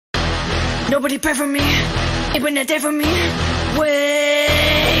Nobody pray for me, even a day for me.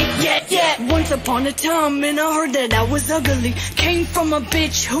 Wait, yeah. Once upon a time, and I heard that I was ugly. Came from a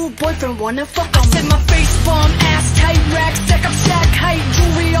bitch who boyfriend wanna fuck on me. Said my face bomb, ass tight, rack, stack up, stack height,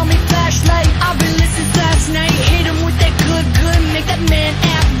 jewelry on me, flashlight. I've been listening last night, hit him with that good, make that man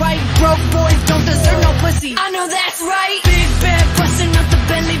act right. Broke boys don't deserve no pussy. I know that's right. Big bad busting up the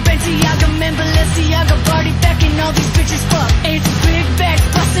Bentley, Balenciaga, man, Balenciaga, party back and all these bitches fuck. It's big bags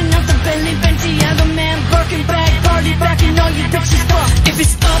busting up the Bentley, Balenciaga, man, Birkin bag, party back and all you bitches fuck. If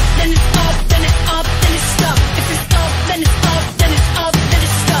it's up, then it's up, then it's up, then it's stuck. If it's up, then it's up, then it's up, then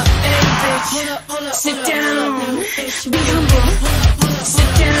it's stuck. Hey bitch, sit down, be humble. Sit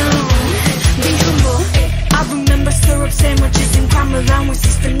down, be humble. I remember syrup sandwiches and crime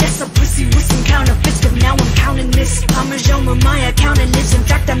allowances, finesse a pussy with some counterfeits, but now I'm counting this. Parmesan with my accountant is, in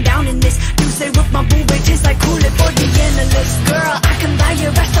fact I'm down in this. You say with my boo babe tastes like Kool-Aid for the analyst. Girl, I can buy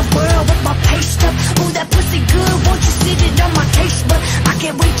your rest of the world with my pay stub. Ooh, that pussy good, won't you sit it on my taste bud? I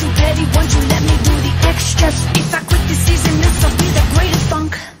can't wait too petty, won't you let me do the extras? If I quit this season, this'll be the greatest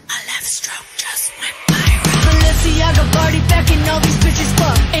funk. My left stroke just went viral. Balenciaga party back and all these bitches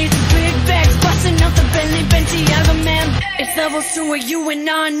fuck. It's big bags busting out the Bentley, Balenciaga, man. It's levels to where you and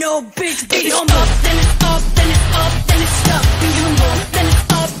I know, bitch, be humble. Up, then it's up, then it's up, then it's stuck. Be humble. Then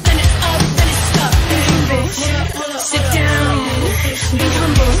it's up, then it's up, then it's stuck. Hey bitch, sit down, be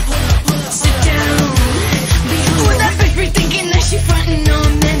humble. Sit down, be humble. Who that bitch be thinking that she frontin'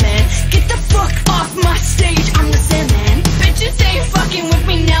 on me, man? Get the fuck off my stage, I'm the Sandman. Bitches ain't fucking with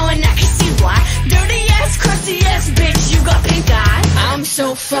me now and I can see why. Dirty ass, crusty ass bitch, you got pink eye. I'm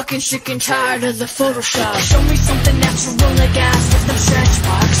so fucking sick and tired of the Photoshop. Show me something natural like ass with no stretch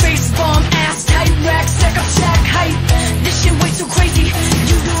marks. Face bomb, ass tight, rack, stack up, stack height. This shit way too crazy,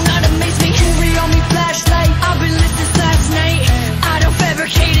 you do not amaze me. Jewelry on me, flashlight. I've been listening last night, I don't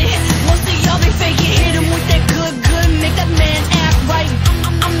fabricate it. Mostly y'all they fake it. Hit him with that good, make that man act right.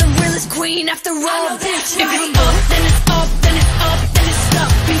 I'm the realest queen after all, bitch. If it's up, then it's up, then it's up, then it's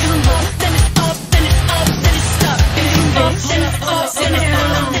stuck. Be humble, then it's up, then it's up, then it's stuck. Be humble, then it's up, then it's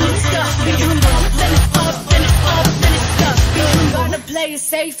up, then it's stuck. Be humble, then it's up, then it's up, then it's stuck. Be humble. Gotta play it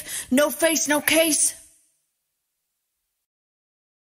safe, no face, no case.